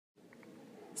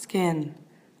Skin,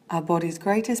 our body's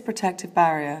greatest protective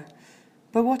barrier.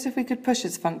 But what if we could push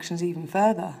its functions even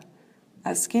further?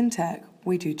 At Skintech,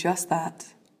 we do just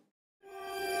that.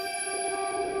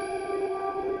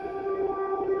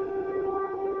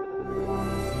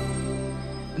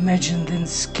 Imagine then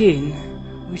skin,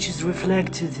 which is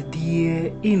reflected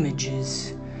the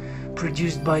images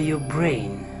produced by your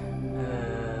brain.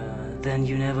 Then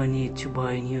you never need to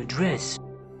buy a new dress.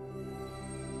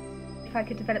 If I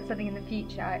could develop something in the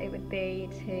future, it would be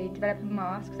to develop a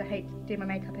mask, because I hate doing my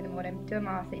makeup in the morning. Do a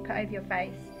mask that you put over your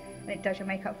face and it does your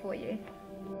makeup for you.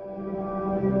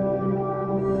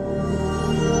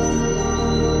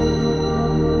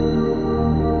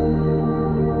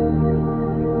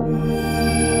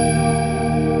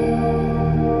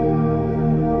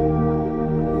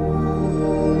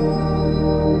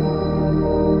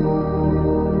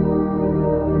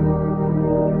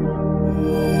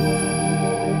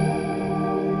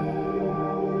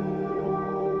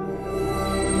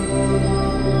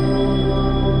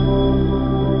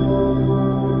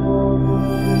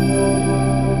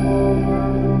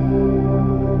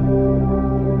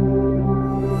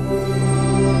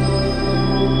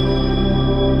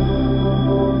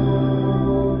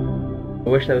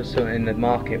 I wish there was something in the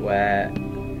market where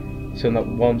something that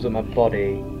warms up my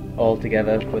body all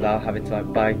together without having to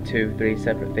buy 2-3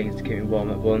 separate things to keep me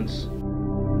warm at once.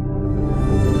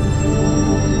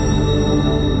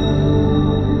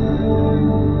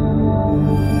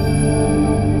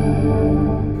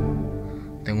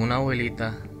 Tengo una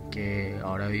abuelita que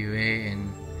ahora vive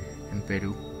en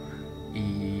Perú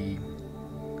y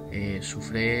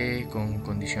sufre con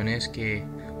condiciones que,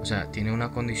 o sea, tiene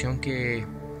una condición que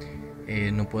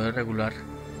no puede regular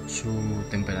su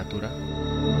temperatura.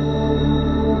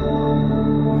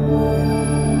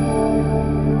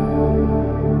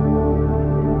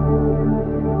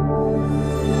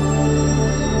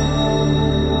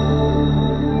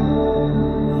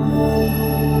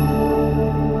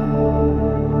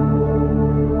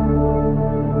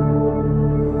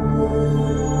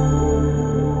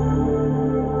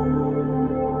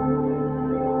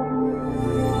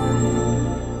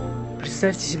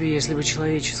 Представьте себе, если бы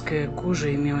человеческая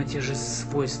кожа имела те же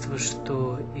свойства,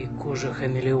 что и кожа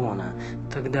хамелеона,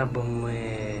 тогда бы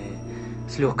мы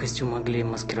с легкостью могли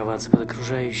маскироваться под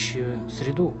окружающую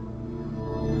среду.